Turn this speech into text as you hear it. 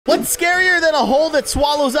What's scarier than a hole that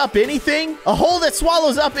swallows up anything? A hole that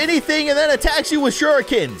swallows up anything and then attacks you with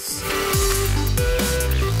shurikens.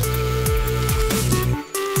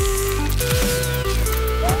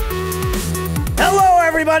 Hello,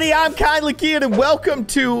 everybody. I'm Keyin, and welcome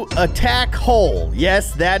to Attack Hole.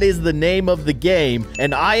 Yes, that is the name of the game,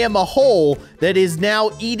 and I am a hole that is now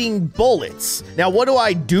eating bullets. Now, what do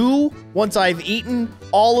I do once I've eaten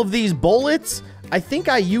all of these bullets? I think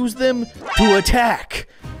I use them to attack.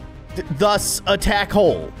 Thus, Attack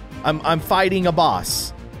Hole. I'm fighting a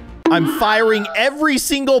boss. I'm firing every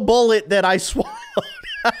single bullet that I swallowed.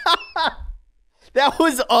 That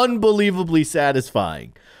was unbelievably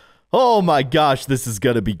satisfying. Oh my gosh, this is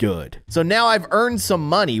gonna be good. So now I've earned some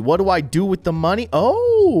money. What do I do with the money?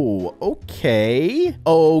 Oh, okay.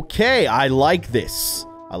 Okay, I like this.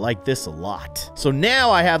 I like this a lot. So now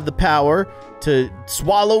I have the power to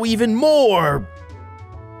swallow even more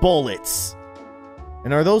bullets.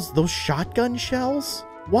 And are those shotgun shells?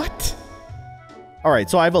 What? All right,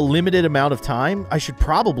 so I have a limited amount of time. I should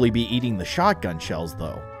probably be eating the shotgun shells,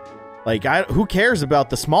 though. Like, who cares about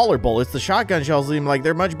the smaller bullets? The shotgun shells seem like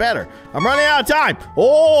they're much better. I'm running out of time.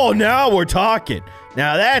 Oh, now we're talking.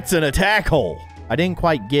 Now that's an attack hole. I didn't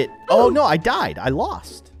quite get... Oh, no, I died. I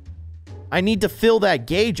lost. I need to fill that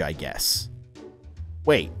gauge, I guess.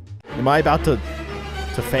 Wait, am I about to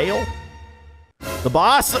fail? The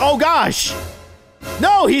boss? Oh, gosh.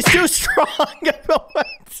 No, he's too strong.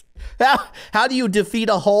 How do you defeat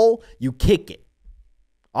a hole? You kick it.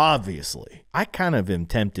 Obviously. I kind of am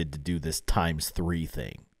tempted to do this ×3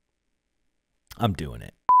 thing. I'm doing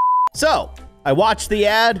it. So, I watched the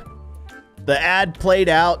ad. The ad played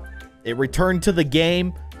out. It returned to the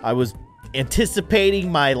game. I was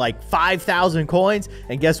anticipating my, like, 5,000 coins.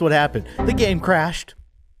 And guess what happened? The game crashed.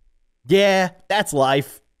 Yeah, that's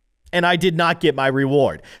life. And I did not get my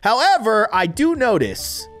reward. However, I do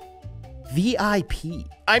notice VIP.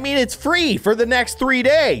 I mean, it's free for the next 3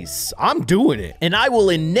 days. I'm doing it. And I will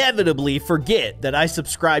inevitably forget that I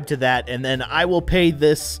subscribed to that, and then I will pay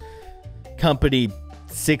this company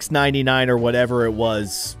 $6.99 or whatever it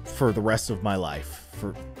was for the rest of my life.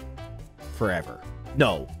 Forever.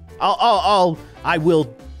 No. I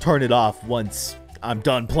will turn it off once I'm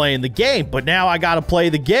done playing the game, but now I gotta play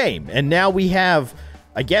the game. And now we have,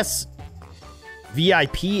 I guess,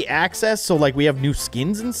 VIP access, so like we have new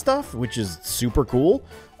skins and stuff, which is super cool.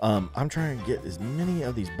 I'm trying to get as many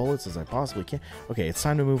of these bullets as I possibly can. Okay, it's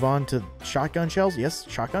time to move on to shotgun shells. Yes,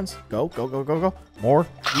 shotguns. Go, go, go, go, go. More.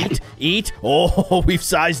 Eat, eat. Oh, we've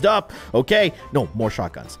sized up. Okay. No, more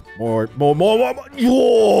shotguns. More.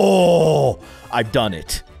 Oh, I've done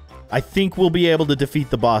it. I think we'll be able to defeat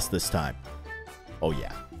the boss this time. Oh,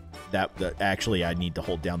 yeah. That actually, I need to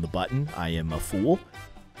hold down the button. I am a fool.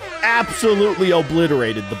 Absolutely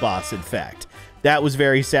obliterated the boss, in fact. That was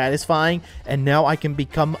very satisfying, and now I can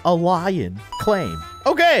become a lion. Claim.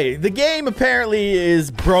 Okay, the game apparently is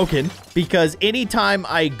broken because anytime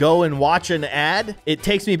I go and watch an ad, it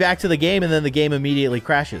takes me back to the game and then the game immediately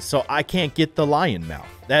crashes. So I can't get the lion mouth.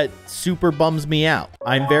 That super bums me out.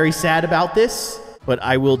 I'm very sad about this, but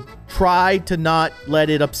I will try to not let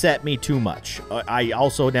it upset me too much. I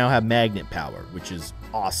also now have magnet power, which is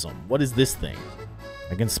awesome. What is this thing?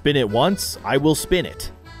 I can spin it once. I will spin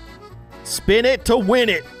it. Spin it to win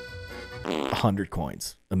it. 100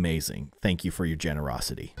 coins. Amazing. Thank you for your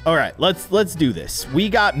generosity. All right, let's do this. We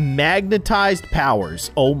got magnetized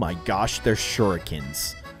powers. Oh my gosh, they're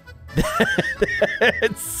shurikens.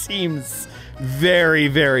 It seems very,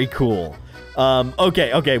 very cool.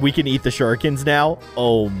 Okay, we can eat the shurikens now.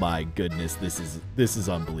 Oh my goodness, this is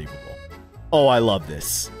unbelievable. Oh, I love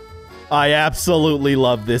this. I absolutely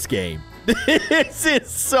love this game. This is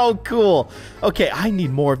so cool. Okay, I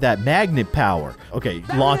need more of that magnet power. Okay,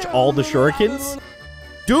 launch all the shurikens.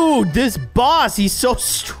 Dude, this boss, he's so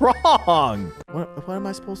strong. What am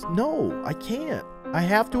I supposed to? No, I can't. I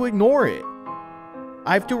have to ignore it.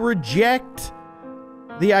 I have to reject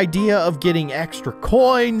the idea of getting extra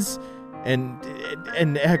coins and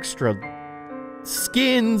extra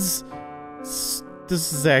skins.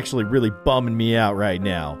 This is actually really bumming me out right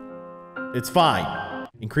now. It's fine.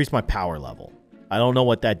 Increase my power level. I don't know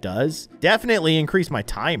what that does. Definitely increase my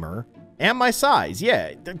timer and my size.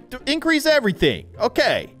 Yeah, increase everything.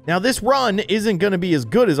 Okay. Now this run isn't going to be as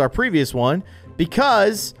good as our previous one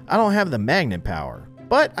because I don't have the magnet power.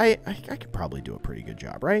 But I could probably do a pretty good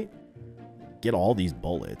job, right? Get all these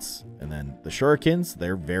bullets. And then the shurikens,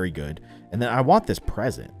 they're very good. And then I want this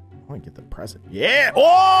present. I want to get the present. Yeah.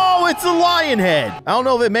 Oh, it's a lion head. I don't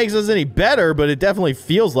know if it makes us any better, but it definitely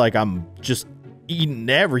feels like I'm just eating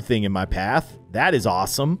everything in my path. That is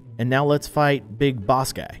awesome. And now let's fight big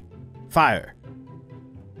boss guy. Fire.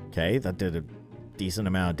 Okay, that did a decent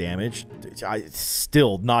amount of damage.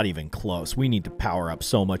 Still not even close. We need to power up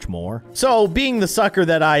so much more. So, being the sucker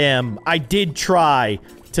that I am, I did try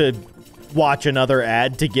to watch another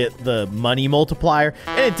ad to get the money multiplier,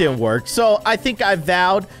 and it didn't work. So I think I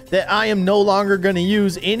vowed that I am no longer going to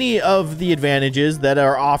use any of the advantages that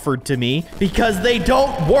are offered to me because they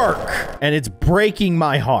don't work, and it's breaking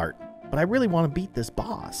my heart. But I really want to beat this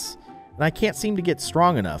boss, and I can't seem to get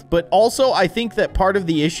strong enough. But also, I think that part of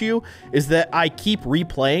the issue is that I keep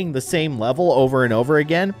replaying the same level over and over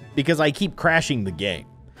again because I keep crashing the game.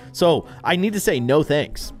 So I need to say no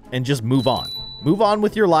thanks and just move on. Move on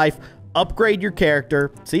with your life. Upgrade your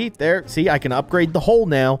character. See, there. See, I can upgrade the hole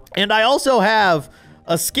now. And I also have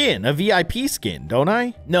a skin, a VIP skin, don't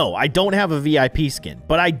I? No, I don't have a VIP skin,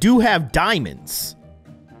 but I do have diamonds,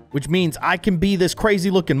 which means I can be this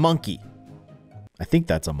crazy looking monkey. I think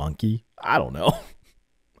that's a monkey. I don't know.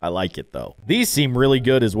 I like it though. These seem really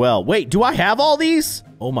good as well. Wait, do I have all these?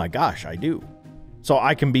 Oh my gosh, I do. So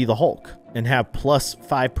I can be the Hulk and have plus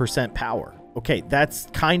 5% power. Okay, that's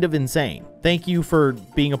kind of insane. Thank you for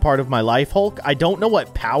being a part of my life, Hulk. I don't know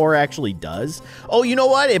what power actually does. Oh, you know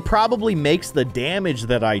what? It probably makes the damage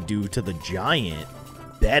that I do to the giant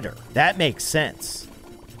better. That makes sense.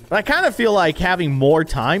 But I kind of feel like having more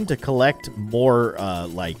time to collect more,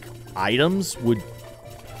 like, items would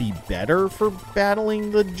be better for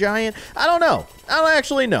battling the giant. I don't know. I don't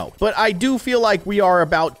actually know. But I do feel like we are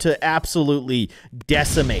about to absolutely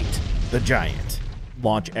decimate the giant.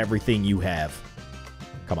 Launch everything you have.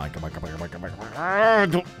 Come on, come on, come on, come on, come on,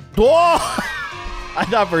 come on. Oh! I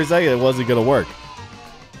thought for a second it wasn't going to work.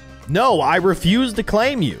 No, I refuse to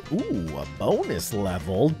claim you. Ooh, a bonus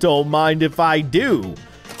level. Don't mind if I do.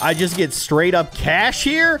 I just get straight up cash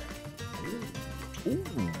here. Ooh,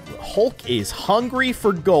 Hulk is hungry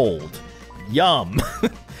for gold. Yum.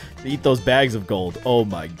 Eat those bags of gold. Oh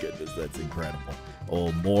my goodness, that's incredible.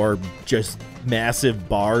 Oh, more just massive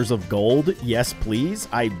bars of gold. Yes, please.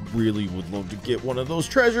 I really would love to get one of those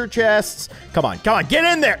treasure chests. Come on, get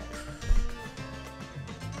in there.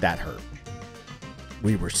 That hurt.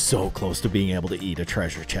 We were so close to being able to eat a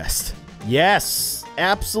treasure chest. Yes,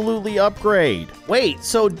 absolutely upgrade. Wait,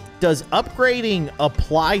 so does upgrading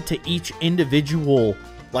apply to each individual,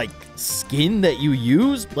 like, skin that you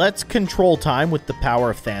use? Let's control time with the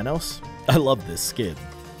power of Thanos. I love this skin.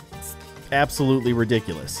 Absolutely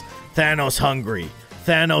ridiculous. Thanos hungry.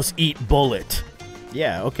 Thanos eat bullet.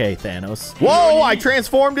 Yeah, okay, Thanos. Whoa, I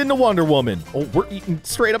transformed into Wonder Woman. Oh, we're eating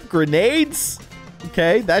straight up grenades?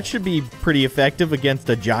 Okay, that should be pretty effective against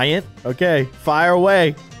a giant. Okay, fire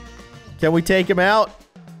away. Can we take him out?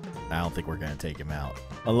 I don't think we're gonna take him out.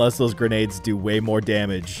 Unless those grenades do way more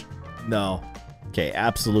damage. No. Okay,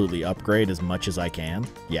 absolutely upgrade as much as I can.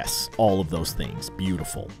 Yes, all of those things.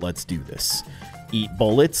 Beautiful. Let's do this. Eat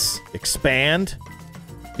bullets, expand,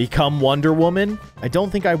 become Wonder Woman. I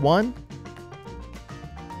don't think I won,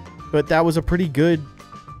 but that was a pretty good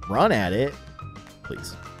run at it.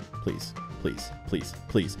 Please, please, please, please,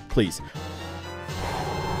 please, please.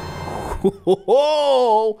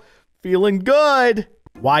 Whoa, feeling good.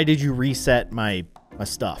 Why did you reset my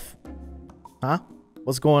stuff? Huh?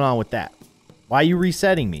 What's going on with that? Why are you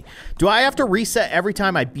resetting me? Do I have to reset every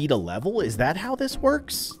time I beat a level? Is that how this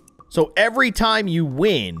works? So every time you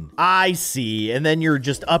win, I see, and then you're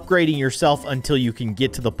just upgrading yourself until you can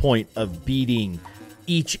get to the point of beating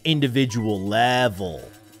each individual level.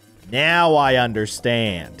 Now I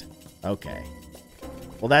understand. Okay.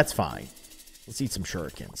 Well, that's fine. Let's eat some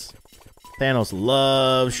shurikens. Thanos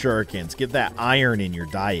loves shurikens. Get that iron in your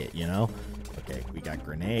diet, you know? Okay, we got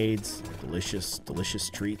grenades. Delicious, delicious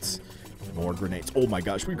treats. More grenades. Oh my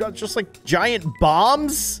gosh, we've got just like giant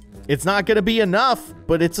bombs. It's not going to be enough,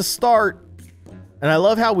 but it's a start. And I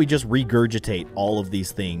love how we just regurgitate all of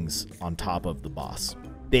these things on top of the boss.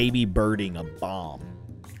 Baby birding a bomb.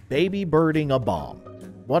 Baby birding a bomb.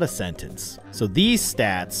 What a sentence. So these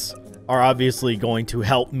stats are obviously going to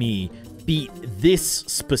help me beat this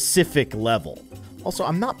specific level. Also,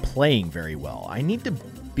 I'm not playing very well. I need to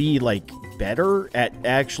be like better at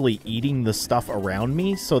actually eating the stuff around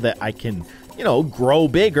me so that I can, you know, grow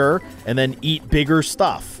bigger and then eat bigger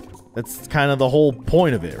stuff. That's kind of the whole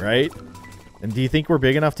point of it, right? And do you think we're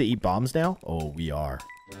big enough to eat bombs now? Oh, we are.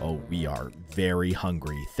 Oh, we are very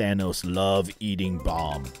hungry. Thanos love eating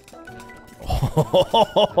bomb.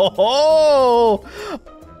 Oh,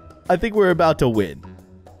 I think we're about to win.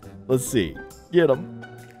 Let's see. Get him.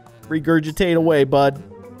 Regurgitate away, bud.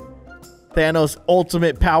 Thanos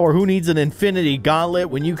ultimate power. Who needs an infinity gauntlet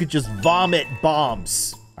when you could just vomit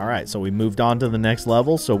bombs? All right, so we moved on to the next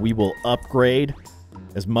level, so we will upgrade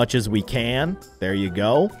as much as we can. There you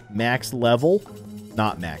go. Max level.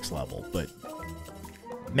 Not max level, but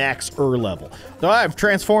max-er level. So I've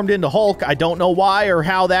transformed into Hulk. I don't know why or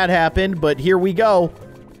how that happened, but here we go.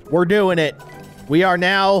 We're doing it. We are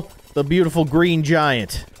now the beautiful green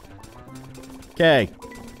giant. Okay.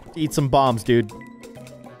 Eat some bombs, dude.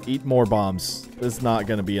 Eat more bombs. This is not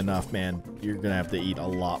going to be enough, man. You're going to have to eat a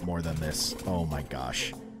lot more than this. Oh my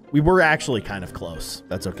gosh. We were actually kind of close.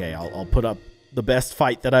 That's okay. I'll put up the best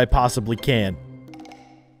fight that I possibly can.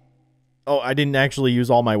 Oh, I didn't actually use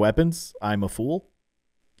all my weapons. I'm a fool.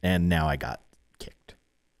 And now I got kicked.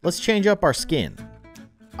 Let's change up our skin.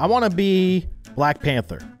 I want to be Black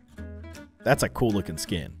Panther. That's a cool looking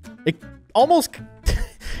skin. It almost...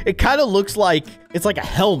 it kind of looks like... it's like a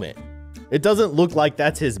helmet. It doesn't look like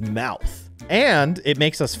that's his mouth. And it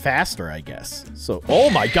makes us faster, I guess. So, oh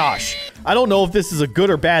my gosh. I don't know if this is a good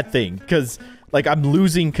or bad thing. Because, like, I'm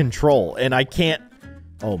losing control. And I can't...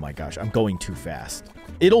 oh my gosh, I'm going too fast.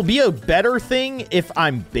 It'll be a better thing if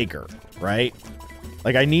I'm bigger, right?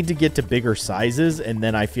 Like, I need to get to bigger sizes, and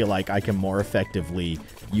then I feel like I can more effectively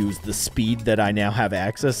use the speed that I now have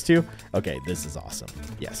access to. Okay, this is awesome.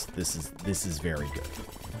 Yes, this is very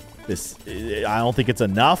good. I don't think it's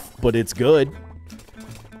enough, but it's good.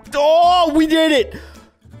 Oh, we did it!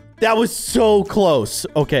 That was so close.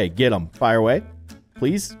 Okay, get him. Fire away.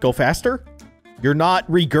 Please, go faster. You're not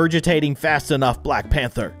regurgitating fast enough, Black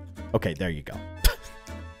Panther. Okay, there you go.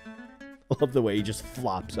 I love the way he just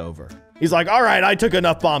flops over. He's like, all right, I took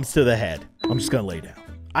enough bombs to the head. I'm just gonna lay down.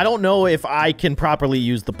 I don't know if I can properly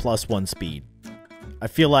use the +1 speed. I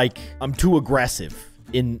feel like I'm too aggressive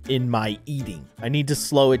in my eating. I need to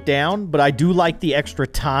slow it down, but I do like the extra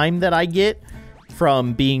time that I get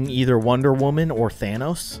from being either Wonder Woman or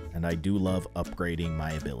Thanos, and I do love upgrading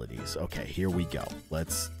my abilities. Okay, here we go.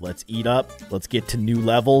 Let's eat up. Let's get to new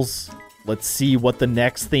levels. Let's see what the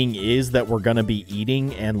next thing is that we're gonna be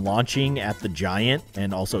eating and launching at the giant,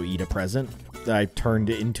 and also eat a present. I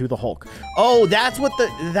turned into the Hulk. Oh, that's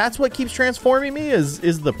what keeps transforming me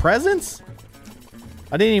is the presents?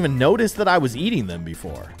 I didn't even notice that I was eating them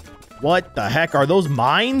before. What the heck? Are those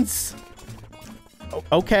mines?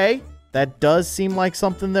 Okay. That does seem like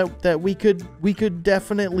something that we could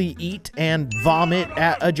definitely eat and vomit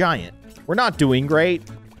at a giant. We're not doing great,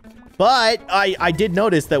 but I did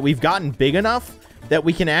notice that we've gotten big enough that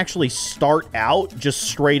we can actually start out just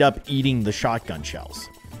straight up eating the shotgun shells,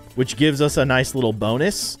 which gives us a nice little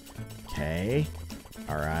bonus. Okay.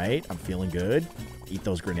 All right. I'm feeling good. Eat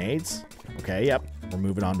those grenades. Okay. Yep. We're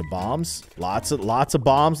moving on to bombs. Lots of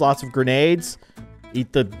bombs. Lots of grenades.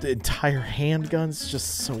 Eat the entire handguns.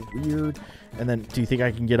 Just so weird. And then, do you think I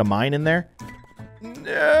can get a mine in there?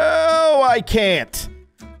 No, I can't.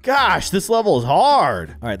 Gosh, this level is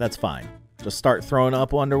hard. All right, that's fine. Just start throwing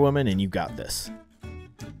up Wonder Woman, and you got this.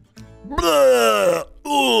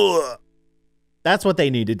 That's what they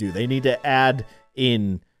need to do. They need to add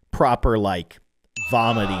in proper, like,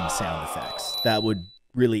 vomiting sound effects. That would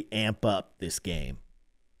really amp up this game.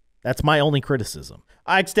 That's my only criticism.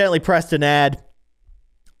 I accidentally pressed an ad.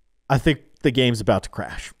 I think the game's about to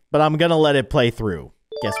crash, but I'm going to let it play through.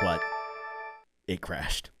 Guess what? It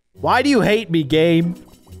crashed. Why do you hate me, game?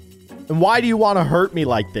 And why do you want to hurt me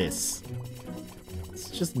like this? It's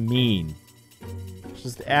just mean. It's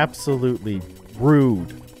just absolutely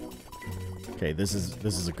rude. Okay, this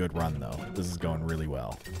is a good run, though. This is going really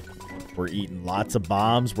well. We're eating lots of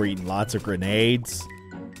bombs. We're eating lots of grenades.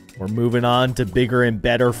 We're moving on to bigger and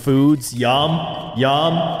better foods. Yum.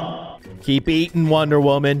 Yum. Keep eating, Wonder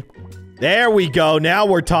Woman. There we go. Now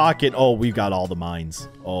we're talking. Oh, we've got all the mines.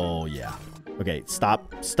 Oh, yeah. Okay,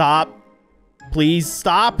 stop. Stop. Please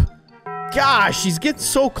stop. Gosh, she's getting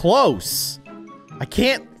so close. I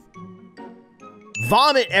can't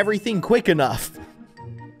vomit everything quick enough.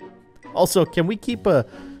 Also, can we keep a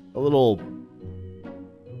little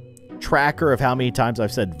tracker of how many times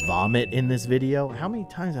I've said vomit in this video? How many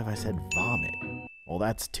times have I said vomit? Well,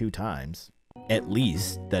 that's 2 times. At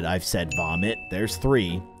least that I've said vomit. There's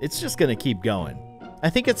 3. It's just gonna keep going. I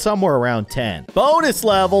think it's somewhere around 10. Bonus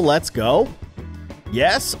level, let's go.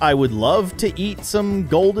 Yes, I would love to eat some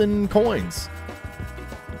golden coins.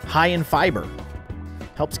 High in fiber.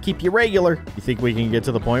 Helps keep you regular. You think we can get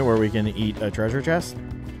to the point where we can eat a treasure chest?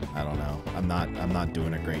 I don't know. I'm not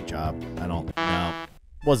doing a great job. No.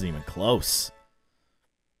 Wasn't even close.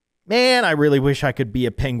 Man, I really wish I could be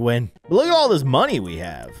a penguin. But look at all this money we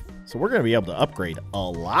have. So we're going to be able to upgrade a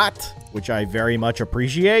lot, which I very much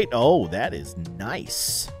appreciate. Oh, that is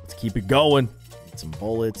nice. Let's keep it going. Eat some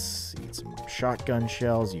bullets, eat some shotgun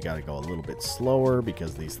shells. You gotta go a little bit slower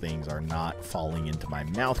because these things are not falling into my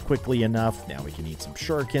mouth quickly enough. Now we can eat some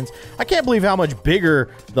shurikens. I can't believe how much bigger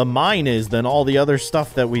the mine is than all the other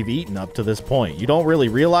stuff that we've eaten up to this point. You don't really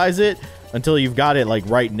realize it until you've got it like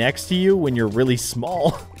right next to you when you're really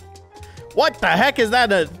small. What the heck is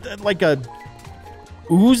that? Like a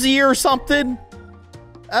Uzi or something?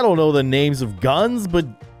 I don't know the names of guns, but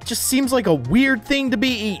just seems like a weird thing to be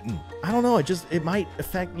eaten. I don't know. It might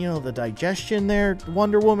affect, you know, the digestion there,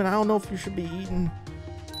 Wonder Woman. I don't know if you should be eating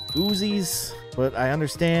Uzis, but I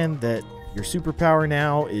understand that your superpower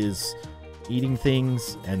now is eating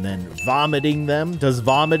things and then vomiting them. Does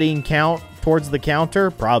vomiting count towards the counter?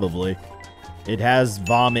 Probably. It has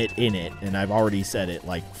vomit in it, and I've already said it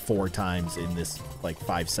like 4 times in this like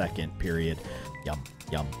 5-second period. Yum,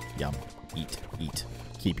 yum, yum. Eat, eat.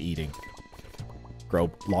 Keep eating. Grow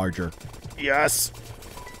larger. Yes.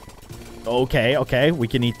 Okay, okay. We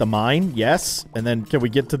can eat the mine. Yes. And then can we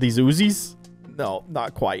get to these Uzis? No,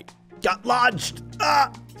 not quite. Got lodged.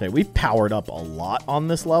 Ah! Okay, we've powered up a lot on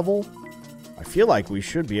this level. I feel like we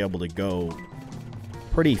should be able to go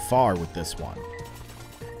pretty far with this one.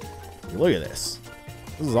 Look at this.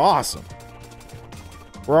 This is awesome.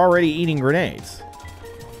 We're already eating grenades.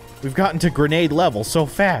 We've gotten to grenade level so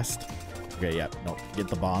fast. Okay, yeah. No, get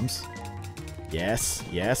the bombs. Yes,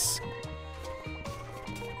 yes.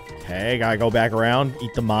 Okay, gotta go back around.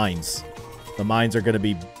 Eat the mines. The mines are gonna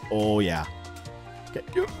be... Oh, yeah. Okay.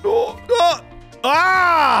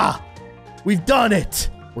 Ah! We've done it!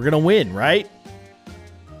 We're gonna win, right?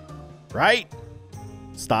 Right?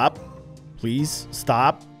 Stop. Please,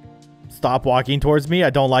 stop. Stop walking towards me.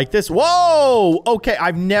 I don't like this. Whoa! Okay,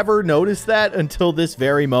 I've never noticed that until this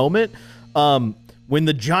very moment. When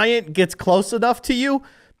the giant gets close enough to you,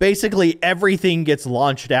 basically everything gets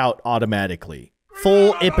launched out automatically.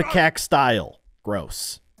 Full Ipecac style.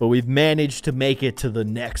 Gross. But we've managed to make it to the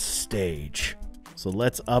next stage. So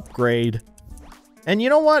let's upgrade. And you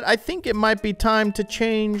know what? I think it might be time to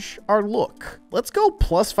change our look. Let's go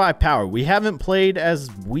 +5 power. We haven't played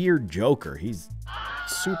as Weird Joker. He's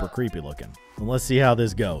super creepy looking. And let's see how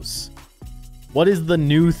this goes. What is the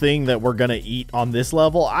new thing that we're gonna eat on this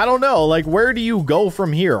level? I don't know. Like, where do you go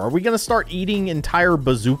from here? Are we gonna start eating entire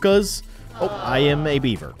bazookas? Oh, I am a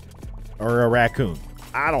beaver. Or a raccoon.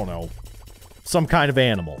 I don't know. Some kind of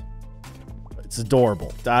animal. It's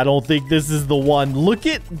adorable. I don't think this is the one. Look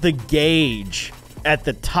at the gauge at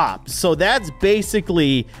the top. So that's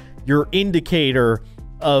basically your indicator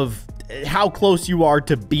of how close you are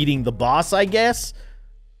to beating the boss, I guess.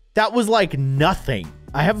 That was like nothing.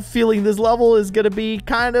 I have a feeling this level is going to be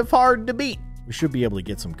kind of hard to beat. We should be able to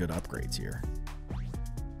get some good upgrades here.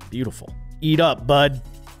 Beautiful. Eat up, bud.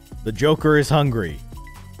 The Joker is hungry.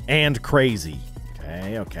 And crazy.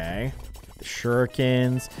 Okay, okay. The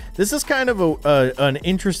shurikens. This is kind of an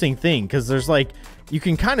interesting thing because there's like, you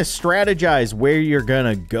can kind of strategize where you're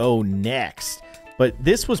going to go next. But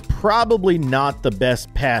this was probably not the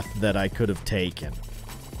best path that I could have taken.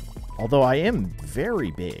 Although I am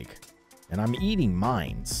very big. And I'm eating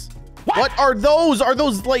mines. What are those? Are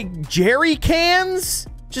those like jerry cans?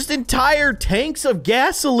 Just entire tanks of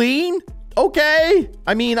gasoline? Okay.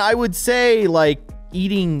 I mean, I would say like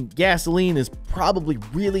eating gasoline is probably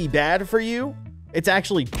really bad for you. It's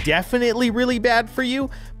actually definitely really bad for you.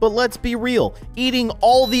 But let's be real. Eating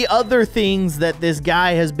all the other things that this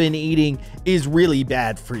guy has been eating is really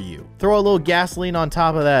bad for you. Throw a little gasoline on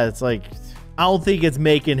top of that. It's like, I don't think it's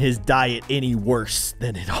making his diet any worse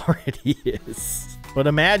than it already is. But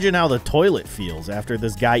imagine how the toilet feels after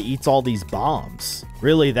this guy eats all these bombs.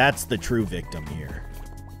 Really, that's the true victim here.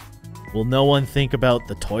 Will no one think about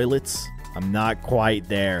the toilets? I'm not quite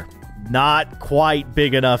there. Not quite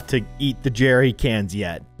big enough to eat the jerry cans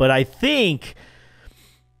yet. But I think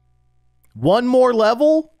one more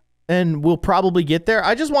level and we'll probably get there.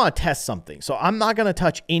 I just want to test something. So I'm not going to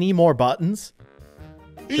touch any more buttons.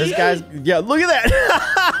 This guy's, yeah, look at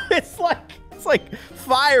that. It's like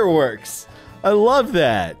fireworks. I love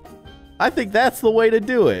that. I think that's the way to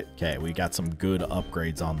do it. Okay, we got some good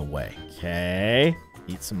upgrades on the way. Okay,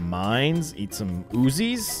 eat some mines, eat some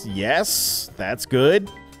Uzis. Yes, that's good.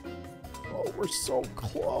 Oh, we're so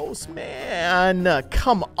close, man.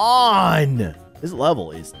 Come on. This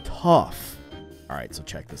level is tough. All right, so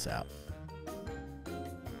check this out.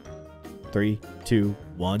 3, 2,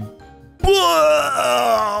 1.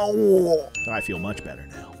 I feel much better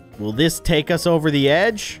now. Will this take us over the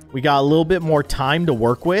edge? We got a little bit more time to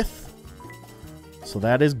work with. So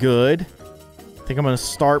that is good. I think I'm going to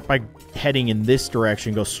start by heading in this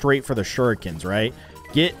direction. Go straight for the shurikens, right?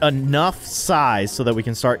 Get enough size so that we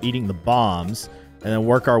can start eating the bombs. and then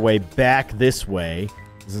work our way back this way.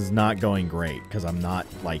 This is not going great because I'm not,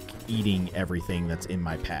 like, eating everything that's in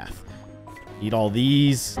my path. Eat all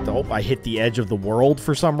these. Oh, I hit the edge of the world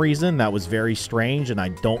for some reason. That was very strange, and I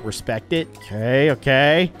don't respect it. Okay,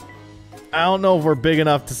 okay. I don't know if we're big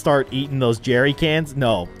enough to start eating those jerry cans.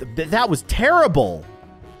 No, that was terrible.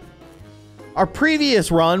 Our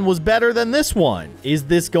previous run was better than this one. Is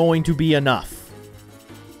this going to be enough?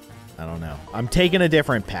 I don't know. I'm taking a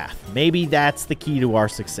different path. Maybe that's the key to our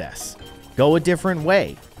success. Go a different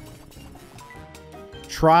way.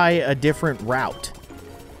 Try a different route.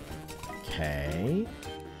 Okay.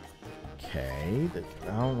 Okay.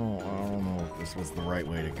 I don't know if this was the right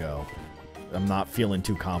way to go. I'm not feeling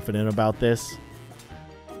too confident about this.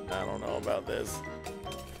 I don't know about this.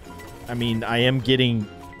 I mean, I am getting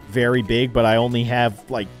very big, but I only have,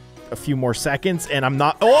 like, a few more seconds, and I'm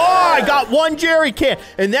not... Oh, I got one jerry can,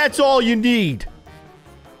 and that's all you need.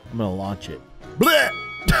 I'm gonna launch it. Blech!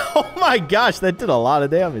 Oh my gosh, that did a lot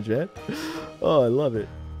of damage, man. Oh, I love it.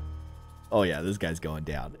 Oh yeah, this guy's going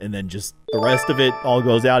down. And then just the rest of it all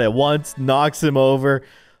goes out at once, knocks him over.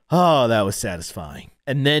 Oh, that was satisfying.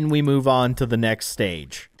 And then we move on to the next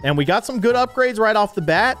stage. And we got some good upgrades right off the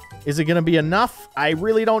bat. Is it gonna be enough? I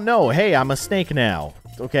really don't know. Hey, I'm a snake now.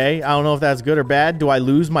 Okay, I don't know if that's good or bad. Do I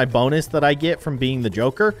lose my bonus that I get from being the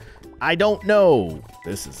Joker? I don't know.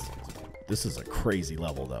 This is a crazy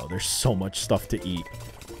level, though. There's so much stuff to eat.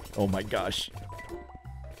 Oh my gosh.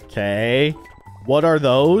 Okay. What are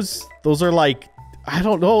those? Those are like, I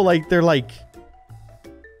don't know, like they're like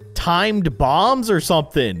timed bombs or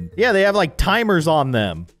something. Yeah, they have like timers on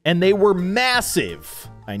them. And they were massive.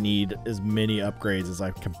 I need as many upgrades as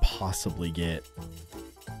I can possibly get.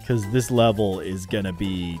 Because this level is going to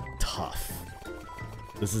be tough.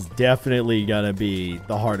 This is definitely going to be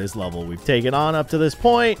the hardest level we've taken on up to this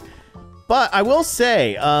point. But I will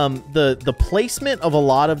say, the placement of a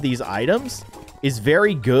lot of these items is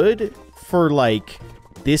very good for, like,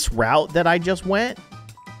 this route that I just went.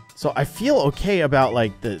 So I feel okay about,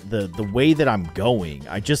 like, the way that I'm going.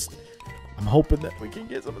 I'm hoping that we can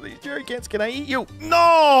get some of these jerry cans. Can I eat you?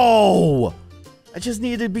 No! I just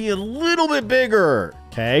need to be a little bit bigger.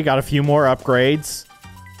 Okay, got a few more upgrades.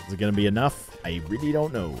 Is it going to be enough? I really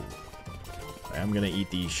don't know. I'm going to eat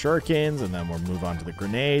these shurikens, and then we'll move on to the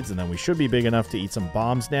grenades, and then we should be big enough to eat some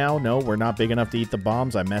bombs now. No, we're not big enough to eat the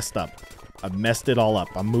bombs. I messed up. I've messed it all up.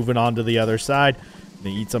 I'm moving on to the other side. I'm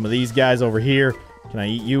going to eat some of these guys over here. Can I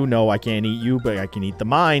eat you? No, I can't eat you, but I can eat the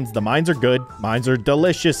mines. The mines are good. Mines are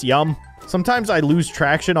delicious. Yum. Sometimes I lose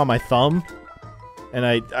traction on my thumb, and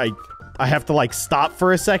I have to, like, stop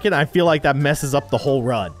for a second. I feel like that messes up the whole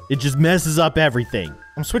run. It just messes up everything.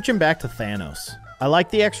 I'm switching back to Thanos. I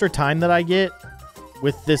like the extra time that I get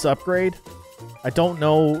with this upgrade. I don't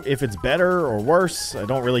know if it's better or worse. I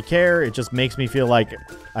don't really care. It just makes me feel like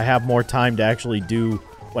I have more time to actually do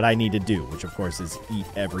what I need to do, which of course is eat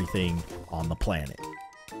everything on the planet,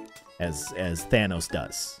 as Thanos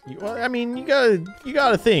does. I mean, you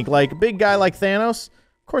gotta think, like, a big guy like Thanos,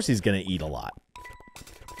 of course he's gonna eat a lot.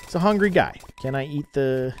 He's a hungry guy. Can I eat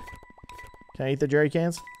the jerry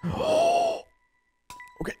cans?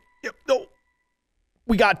 Okay. Yep. No.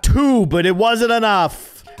 We got 2, but it wasn't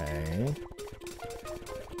enough. Okay.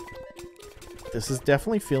 This is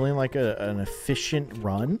definitely feeling like an efficient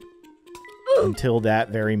run until that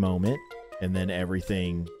very moment, and then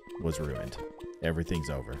everything was ruined. Everything's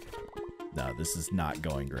over. No, this is not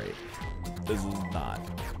going great. This is not.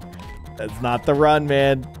 That's not the run,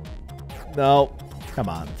 man. No. Come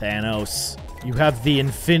on, Thanos. You have the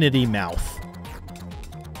infinity mouth.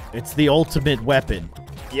 It's the ultimate weapon.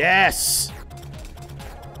 Yes!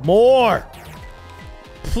 More!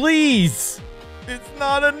 Please! It's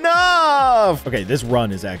not enough! Okay, this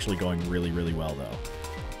run is actually going really, really well, though.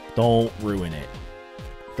 Don't ruin it.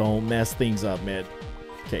 Don't mess things up, man.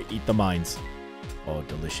 Okay, eat the mines. Oh,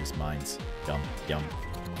 delicious mines. Yum, yum.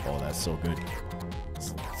 Oh, that's so good.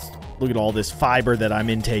 Look at all this fiber that I'm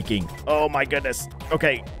intaking. Oh, my goodness.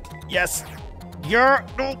 Okay. Yes. Yeah.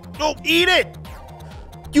 No, no, eat it!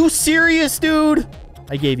 You serious, dude?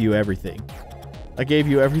 I gave you everything. I gave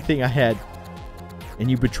you everything I had. And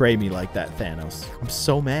you betray me like that, Thanos. I'm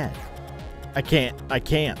so mad. I can't. I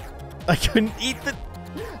couldn't eat the...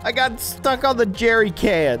 I got stuck on the jerry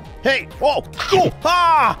can. Hey! Whoa! Oh!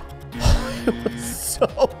 Ah! It was so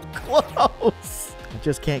close. I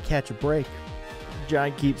just can't catch a break.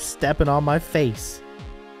 Giant keeps stepping on my face.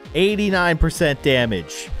 89%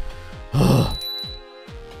 damage. Look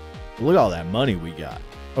at all that money we got.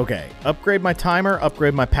 Okay, upgrade my timer,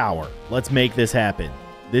 upgrade my power. Let's make this happen.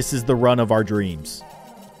 This is the run of our dreams.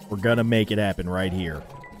 We're gonna make it happen right here.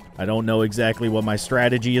 I don't know exactly what my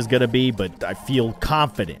strategy is going to be, but I feel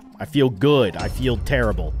confident. I feel good. I feel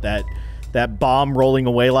terrible. That bomb rolling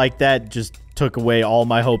away like that just took away all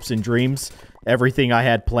my hopes and dreams. Everything I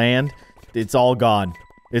had planned, it's all gone.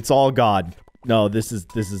 It's all gone. No, this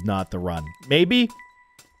is not the run. Maybe?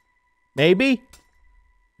 Maybe?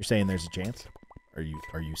 You're saying there's a chance? Are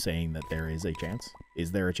you saying that there is a chance?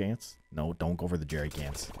 Is there a chance? No, don't go for the jerry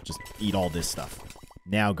cans. Just eat all this stuff.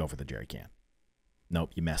 Now go for the jerry can.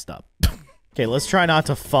 Nope, you messed up. Okay, let's try not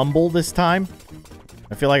to fumble this time.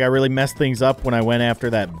 I feel like I really messed things up when I went after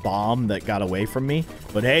that bomb that got away from me.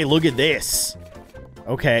 But hey, look at this.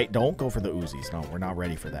 Okay, don't go for the Uzis. No, we're not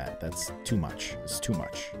ready for that. That's too much. It's too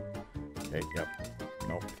much. Okay, yep.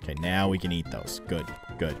 Nope. Okay, now we can eat those. Good,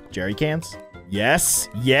 good. Jerry cans? Yes,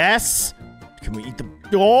 yes. Can we eat them?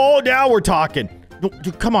 Oh, now we're talking. No,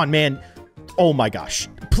 come on, man. Oh my gosh.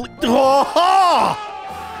 Please. Oh, ha!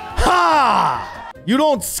 Ha! You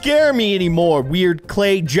don't scare me anymore, weird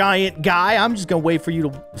clay giant guy. I'm just gonna wait for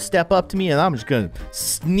you to step up to me and I'm just gonna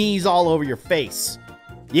sneeze all over your face.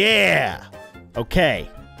 Yeah. Okay.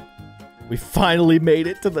 We finally made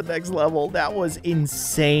it to the next level. That was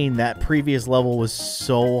insane. That previous level was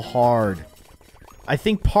so hard. I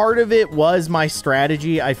think part of it was my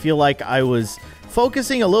strategy. I feel like I was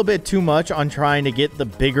focusing a little bit too much on trying to get the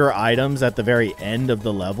bigger items at the very end of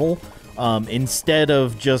the level. Instead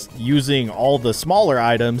of just using all the smaller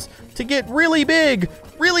items to get really big,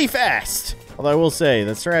 really fast. Although I will say,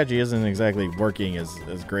 that strategy isn't exactly working as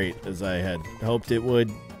great as I had hoped it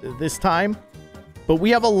would this time. But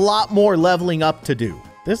we have a lot more leveling up to do.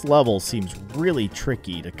 This level seems really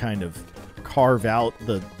tricky to kind of carve out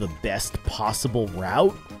the best possible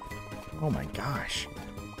route. Oh my gosh.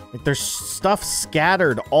 Like, there's stuff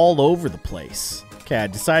scattered all over the place. Okay, I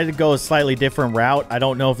decided to go a slightly different route. I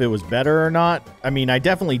don't know if it was better or not. I mean, I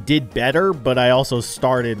definitely did better, but I also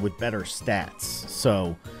started with better stats.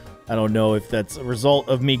 So, I don't know if that's a result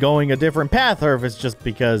of me going a different path or if it's just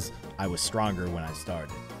because I was stronger when I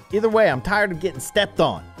started. Either way, I'm tired of getting stepped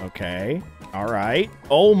on. Okay, all right.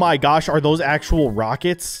 Oh my gosh, are those actual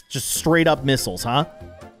rockets? Just straight up missiles, huh?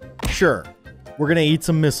 Sure. We're gonna eat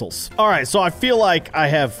some missiles. All right, so I feel like I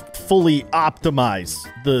have fully optimized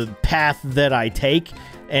the path that I take,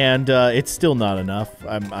 and it's still not enough.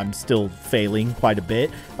 I'm still failing quite a bit,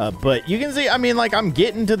 but you can see, I mean, like, I'm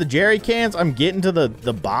getting to the jerry cans, I'm getting to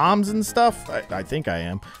the bombs and stuff. I think I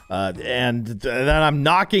am, and then I'm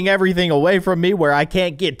knocking everything away from me where I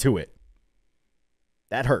can't get to it.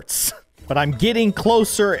 That hurts, but I'm getting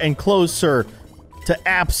closer and closer to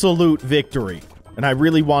absolute victory. And I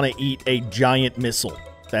really want to eat a giant missile.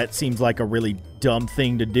 That seems like a really dumb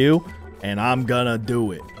thing to do, and I'm gonna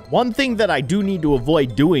do it. One thing that I do need to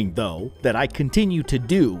avoid doing, though, that I continue to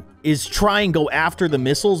do, is try and go after the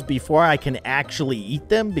missiles before I can actually eat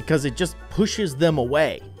them, because it just pushes them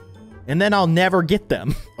away. And then I'll never get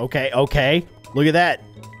them. Okay, okay. Look at that.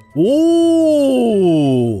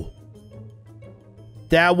 Ooh!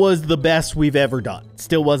 That was the best we've ever done.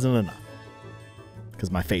 Still wasn't enough.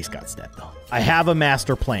 Because my face got stepped on. I have a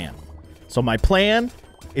master plan. So my plan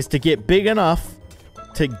is to get big enough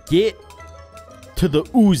to get to the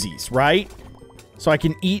Uzis, right? So I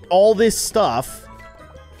can eat all this stuff,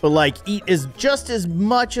 but like eat just as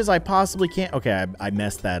much as I possibly can. Okay, I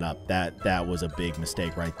messed that up. That was a big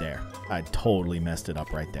mistake right there. I totally messed it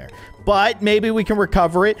up right there. But maybe we can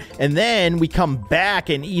recover it, and then we come back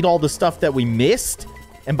and eat all the stuff that we missed.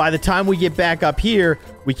 And by the time we get back up here,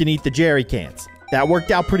 we can eat the jerry cans. That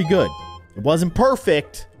worked out pretty good. It wasn't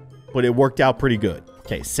perfect, but it worked out pretty good.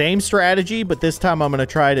 Okay, same strategy, but this time I'm going to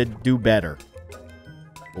try to do better.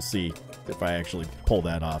 We'll see if I actually pull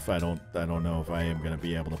that off. I don't know if I am going to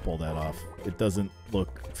be able to pull that off. It doesn't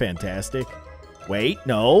look fantastic. Wait,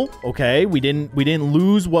 no. Okay, we didn't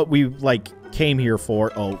lose what we like came here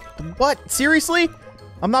for. Oh, what? Seriously?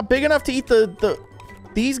 I'm not big enough to eat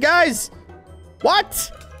these guys? What?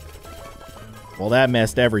 Well, that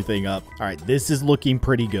messed everything up. All right, this is looking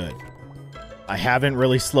pretty good. I haven't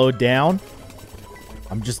really slowed down.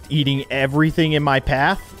 I'm just eating everything in my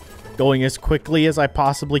path, going as quickly as I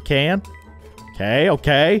possibly can. Okay,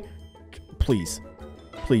 okay. Please,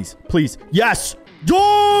 please, please. Yes!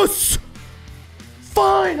 Yes!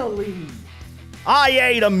 Finally! I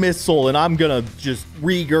ate a missile, and I'm gonna just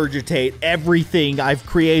regurgitate everything I've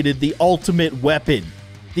created. The ultimate weapon.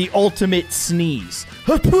 The ultimate sneeze.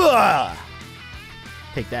 Take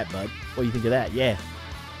that, bud. What do you think of that? Yeah.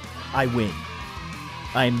 I win.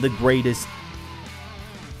 I'm the greatest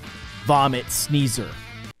vomit sneezer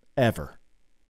ever.